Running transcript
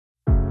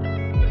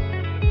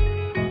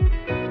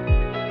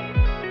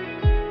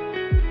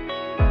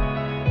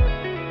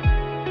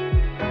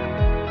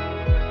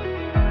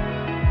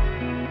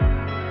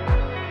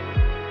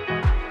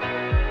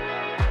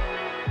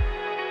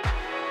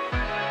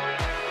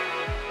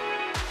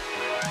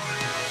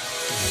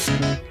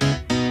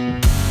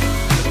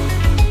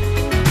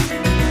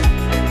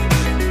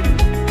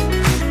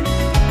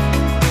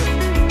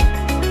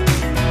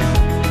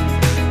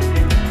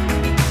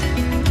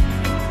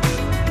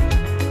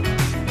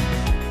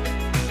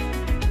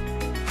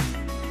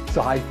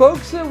So hi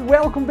folks,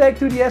 welcome back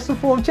to the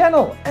Astroform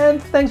channel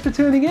and thanks for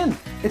tuning in.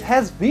 It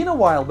has been a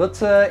while,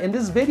 but in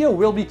this video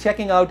we'll be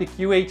checking out the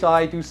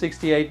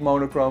QHY268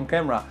 monochrome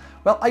camera.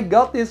 Well, I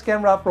got this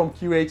camera from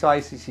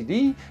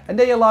QHYCCD and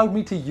they allowed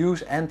me to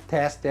use and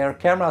test their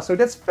camera. So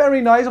that's very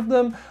nice of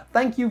them.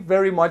 Thank you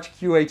very much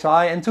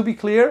QHY. And to be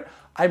clear,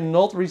 I'm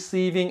not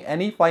receiving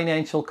any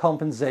financial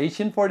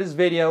compensation for this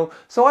video,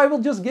 so I will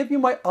just give you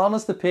my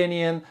honest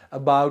opinion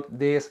about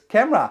this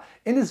camera.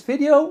 In this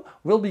video,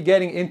 we'll be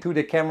getting into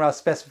the camera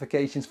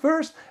specifications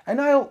first,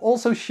 and I'll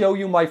also show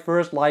you my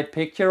first light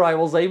picture I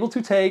was able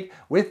to take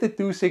with the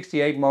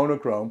 268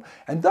 monochrome.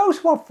 And those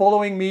who are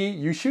following me,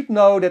 you should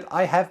know that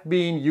I have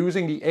been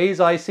using the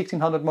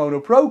ASI1600 Mono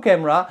Pro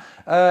camera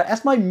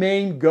as my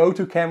main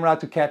go-to camera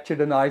to capture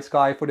the night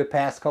sky for the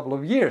past couple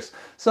of years.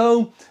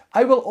 So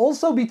I will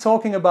also be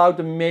talking about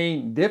the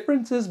main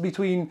differences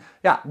between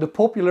the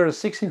popular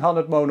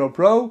 1600 Mono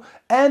Pro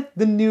and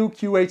the new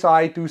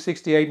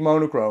QHY268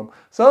 monochrome.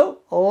 So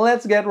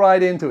let's get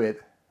right into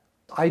it.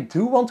 I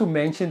do want to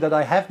mention that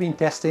I have been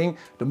testing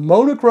the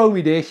monochrome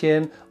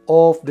edition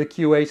of the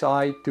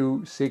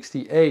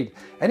QHY268.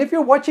 And if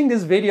you're watching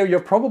this video, you're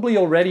probably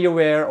already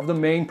aware of the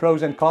main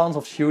pros and cons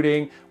of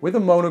shooting with a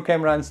mono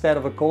camera instead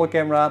of a color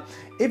camera.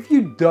 If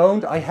you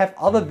don't, I have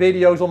other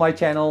videos on my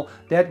channel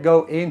that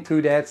go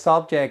into that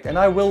subject, and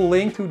I will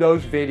link to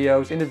those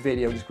videos in the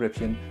video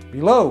description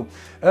below.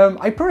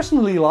 I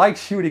personally like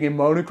shooting in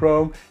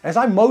monochrome as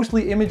I'm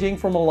mostly imaging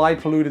from a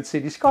light polluted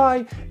city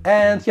sky,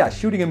 and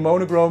shooting in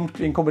monochrome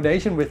in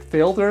combination with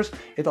filters,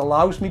 it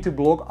allows me to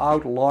block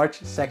out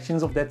large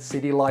sections of that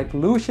city light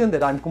pollution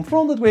that I'm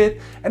confronted with,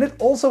 and it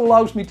also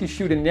allows me to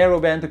shoot in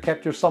narrowband to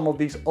capture some of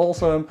these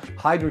awesome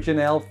hydrogen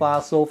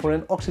alpha, sulfur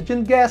and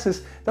oxygen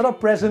gases that are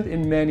present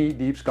in many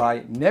deep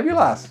sky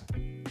nebulas.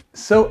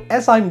 So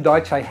as I'm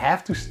Dutch, I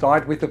have to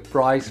start with the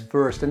price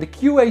first, and the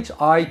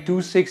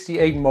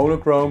QHY268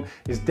 monochrome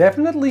is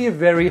definitely a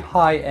very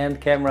high-end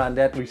camera in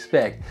that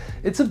respect.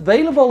 It's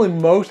available in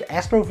most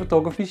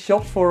astrophotography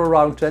shops for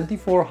around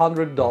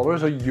 $2,400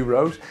 or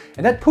euros,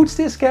 and that puts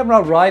this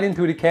camera right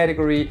into the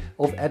category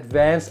of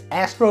advanced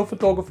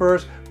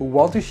astrophotographers who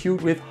want to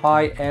shoot with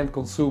high-end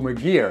consumer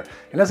gear.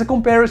 And as a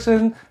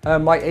comparison,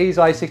 my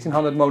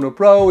ASI1600 Mono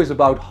Pro is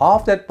about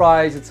half that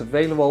price. It's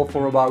available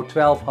for about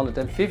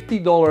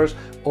 $1,250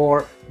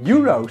 or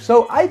euro.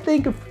 So I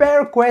think a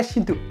fair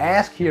question to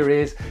ask here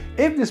is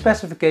if the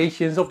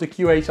specifications of the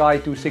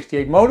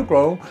QHY268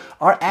 monochrome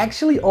are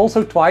actually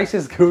also twice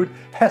as good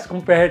as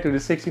compared to the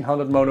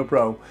 1600 Mono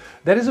Pro.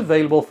 That is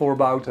available for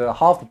about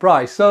half the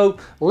price. So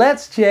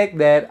let's check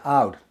that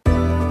out.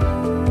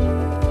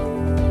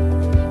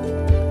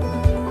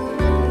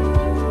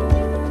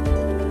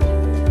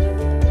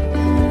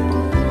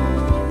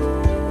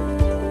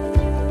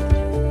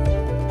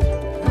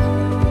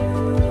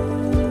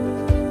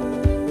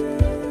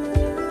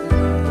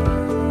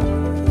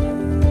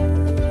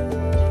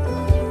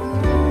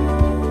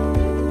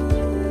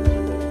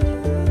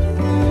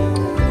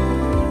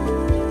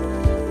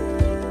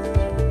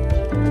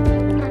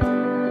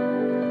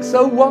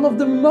 So one of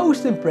the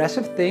most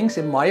impressive things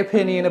in my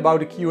opinion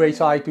about the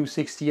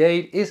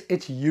QHY268 is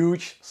its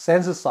huge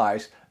sensor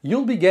size.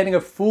 You'll be getting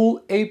a full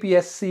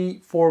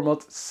APS-C format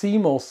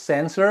CMOS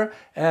sensor,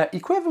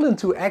 equivalent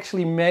to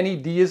actually many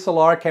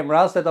DSLR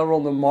cameras that are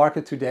on the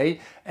market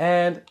today.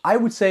 And I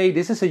would say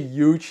this is a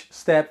huge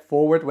step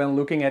forward when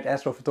looking at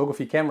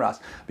astrophotography cameras.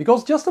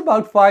 Because just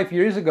about 5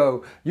 years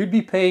ago, you'd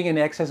be paying in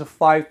excess of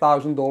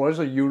 $5,000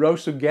 or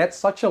euros to get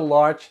such a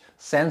large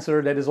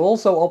sensor that is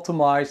also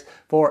optimized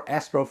for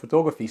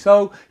astrophotography.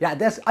 So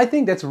I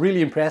think that's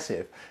really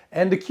impressive.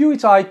 And the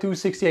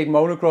QHY268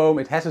 monochrome,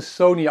 it has a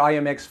Sony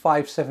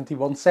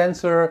IMX571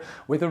 sensor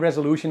with a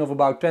resolution of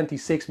about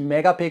 26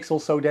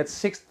 megapixels, so that's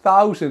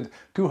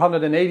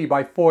 6280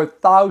 by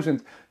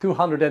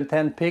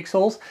 4210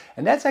 pixels,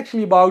 and that's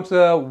actually about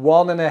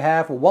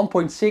 1.5 or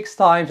 1.6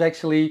 times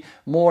actually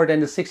more than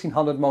the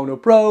 1600 Mono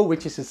Pro,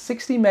 which is a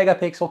 60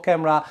 megapixel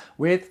camera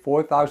with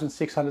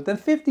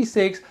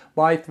 4656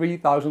 by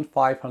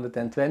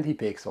 3520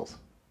 pixels.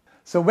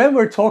 So when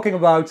we're talking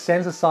about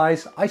sensor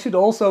size, I should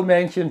also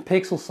mention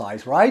pixel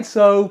size, right?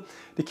 So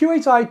the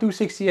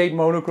QHY268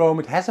 monochrome,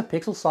 it has a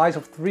pixel size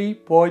of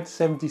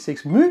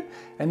 3.76 mu,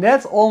 and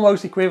that's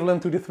almost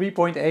equivalent to the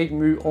 3.8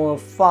 mu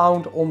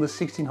found on the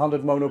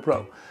 1600 Mono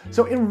Pro.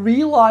 So in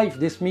real life,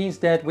 this means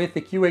that with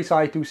the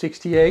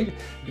QHY268,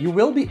 you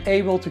will be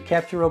able to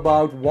capture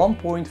about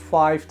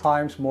 1.5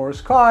 times more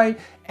sky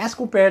as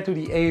compared to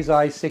the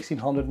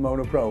ASI1600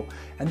 Mono Pro.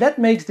 And that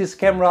makes this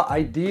camera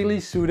ideally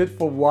suited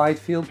for wide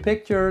field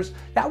pictures,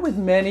 with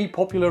many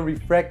popular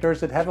refractors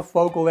that have a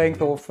focal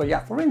length of,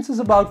 for instance,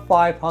 about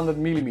 500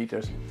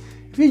 millimeters.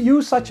 If you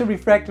use such a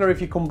refractor, if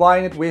you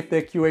combine it with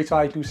the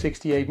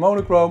QHY268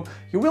 monochrome,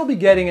 you will be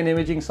getting an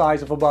imaging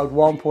size of about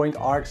 1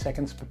 arc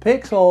seconds per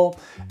pixel.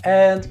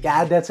 And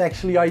yeah, that's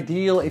actually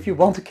ideal if you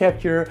want to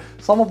capture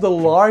some of the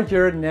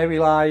larger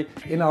nebulae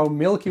in our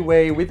Milky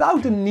Way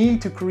without the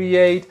need to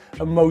create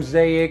a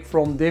mosaic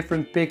from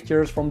different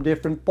pictures from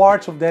different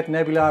parts of that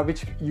nebula,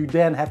 which you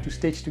then have to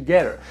stitch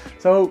together.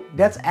 So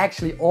that's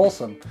actually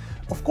awesome.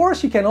 Of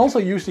course, you can also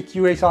use the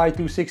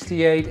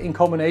QHY268 in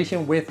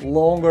combination with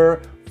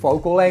longer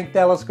focal length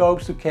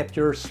telescopes to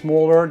capture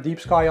smaller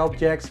deep sky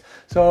objects.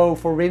 So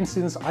for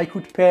instance, I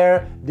could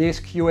pair this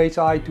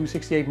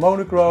QHY268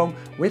 monochrome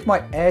with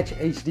my Edge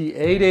HD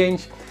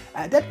 8-inch.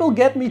 That will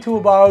get me to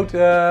about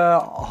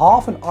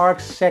half an arc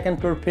second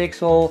per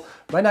pixel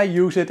when I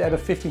use it at a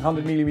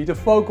 1500mm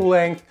focal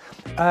length.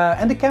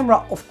 And the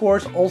camera of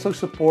course also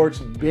supports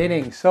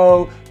binning,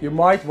 so you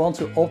might want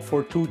to opt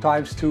for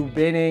 2x2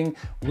 binning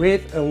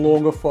with a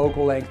longer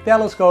focal length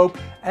telescope,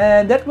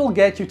 and that will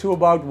get you to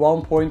about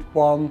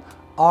 1.1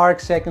 arc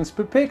seconds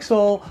per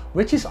pixel,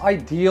 which is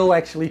ideal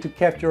actually to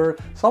capture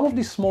some of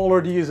these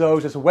smaller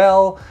DSOs as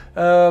well,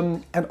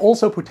 and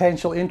also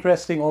potential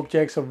interesting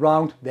objects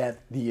around that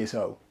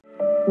DSO.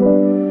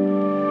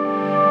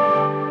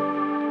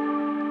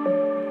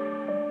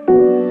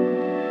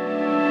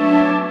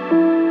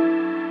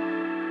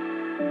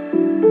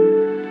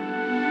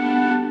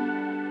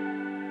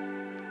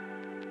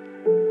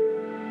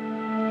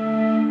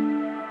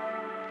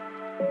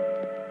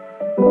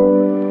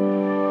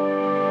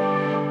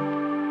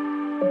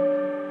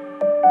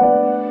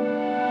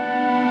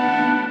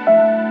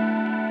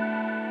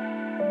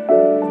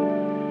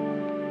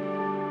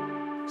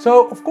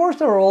 So of course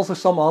there are also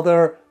some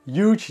other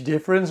huge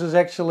differences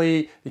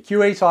actually. The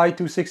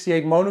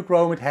QHY268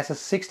 monochrome, it has a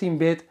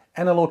 16-bit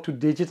analog to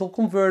digital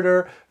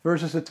converter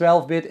versus the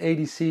 12-bit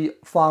ADC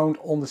found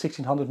on the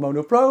 1600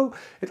 Mono Pro.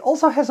 It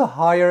also has a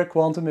higher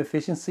quantum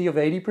efficiency of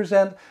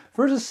 80%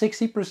 versus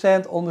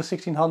 60% on the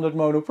 1600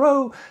 Mono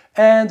Pro,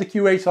 and the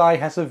QHY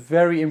has a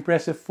very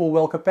impressive full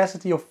well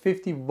capacity of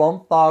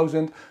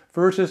 51,000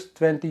 versus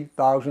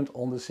 20,000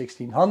 on the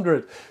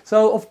 1600.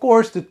 So of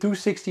course the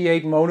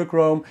 268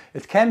 monochrome,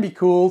 it can be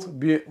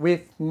cooled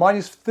with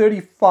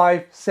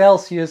 -35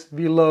 Celsius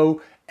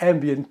below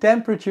ambient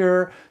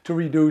temperature to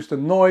reduce the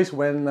noise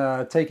when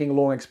taking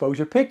long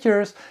exposure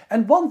pictures.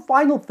 And one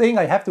final thing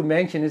I have to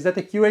mention is that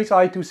the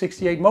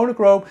QHY268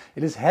 monochrome,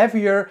 it is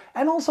heavier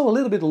and also a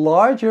little bit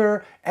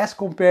larger as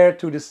compared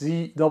to the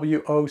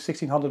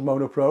ZWO1600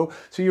 Mono Pro,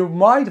 so you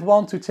might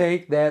want to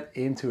take that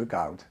into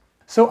account.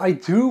 So I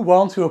do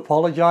want to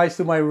apologize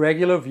to my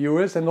regular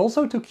viewers and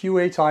also to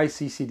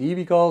QHYCCD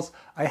because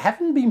I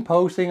haven't been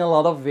posting a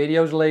lot of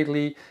videos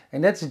lately,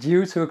 and that's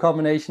due to a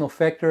combination of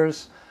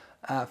factors.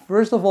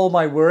 First of all,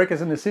 my work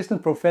as an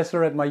assistant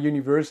professor at my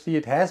university,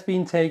 it has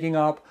been taking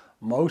up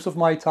most of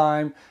my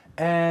time,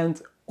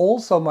 and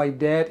also my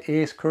dad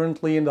is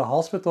currently in the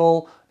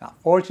hospital. Now,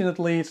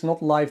 fortunately, it's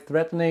not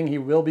life-threatening, he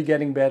will be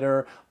getting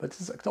better, but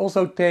it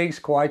also takes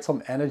quite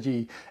some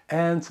energy.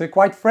 And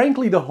quite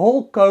frankly, the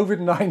whole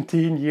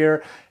COVID-19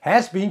 year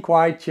has been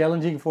quite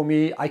challenging for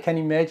me. I can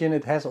imagine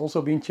it has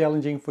also been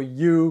challenging for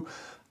you.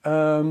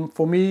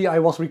 For me, I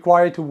was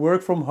required to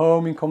work from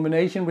home in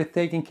combination with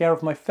taking care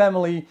of my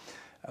family.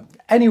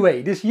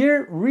 Anyway, this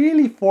year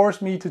really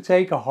forced me to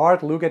take a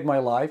hard look at my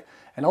life,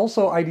 and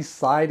also I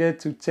decided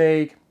to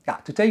take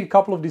a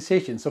couple of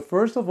decisions. So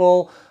first of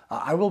all,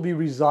 I will be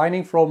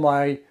resigning from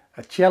my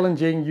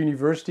challenging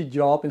university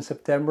job in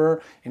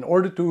September in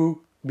order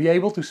to be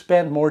able to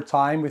spend more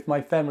time with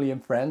my family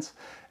and friends.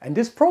 And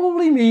this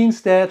probably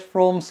means that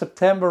from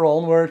September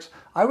onwards,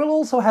 I will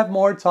also have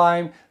more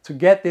time to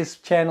get this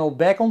channel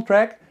back on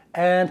track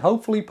and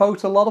hopefully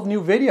post a lot of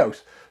new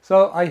videos.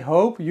 So I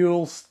hope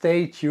you'll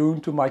stay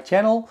tuned to my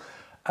channel.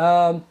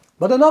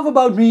 But enough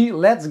about me,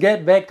 let's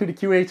get back to the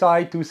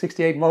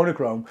QHY268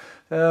 monochrome.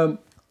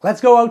 Let's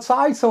go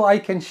outside so I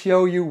can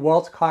show you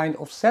what kind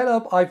of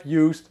setup I've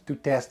used to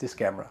test this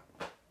camera.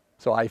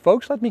 So hi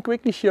folks, let me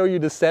quickly show you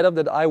the setup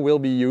that I will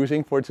be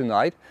using for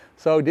tonight.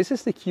 So this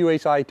is the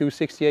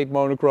QHY268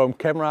 monochrome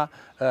camera,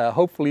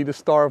 hopefully the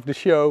star of the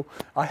show.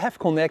 I have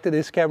connected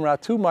this camera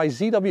to my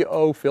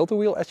ZWO filter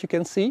wheel, as you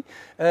can see.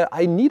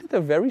 I needed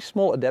a very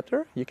small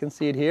adapter, you can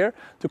see it here,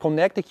 to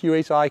connect the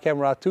QHY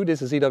camera to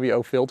this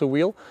ZWO filter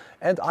wheel.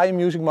 And I am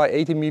using my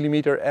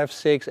 80mm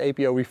f6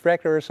 APO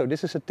refractor, so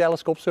this is a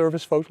telescope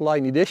service photo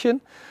line edition.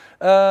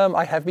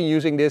 I have been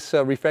using this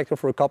refractor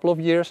for a couple of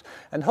years,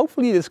 and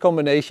hopefully this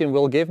combination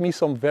will give me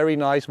some very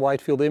nice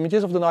wide field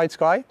images of the night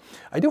sky.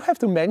 I do have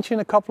to mention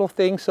a couple of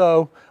things.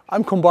 So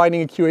I'm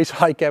combining a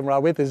QHY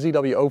camera with a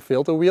ZWO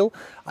filter wheel.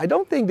 I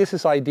don't think this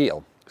is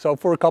ideal. So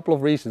for a couple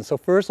of reasons. So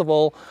first of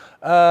all,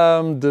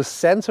 the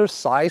sensor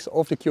size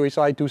of the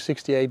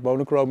QHY268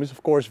 monochrome is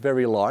of course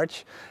very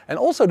large, and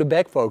also the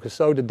back focus.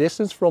 So the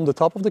distance from the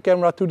top of the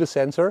camera to the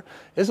sensor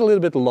is a little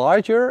bit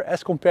larger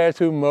as compared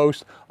to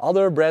most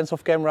other brands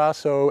of cameras,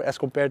 so as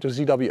compared to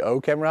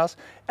ZWO cameras.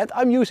 And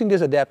I'm using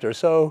this adapter,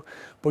 so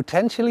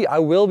potentially I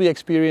will be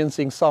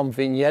experiencing some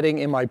vignetting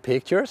in my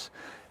pictures.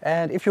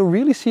 And if you're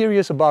really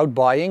serious about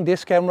buying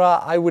this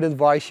camera, I would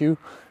advise you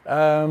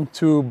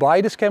to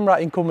buy this camera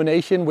in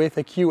combination with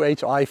a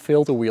QHI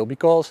filter wheel,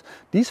 because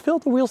these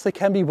filter wheels, they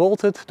can be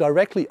bolted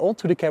directly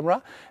onto the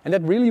camera, and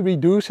that really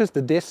reduces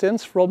the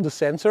distance from the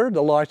sensor,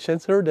 the large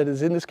sensor that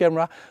is in this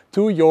camera,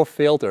 to your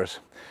filters.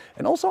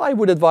 And also I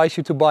would advise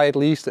you to buy at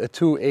least a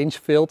 2-inch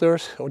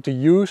filters, or to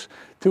use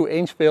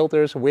 2-inch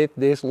filters with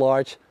this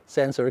large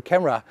sensor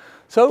camera.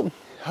 So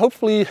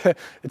hopefully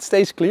it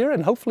stays clear,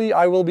 and hopefully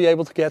I will be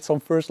able to get some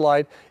first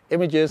light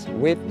images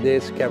with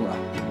this camera.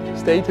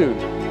 Stay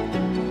tuned.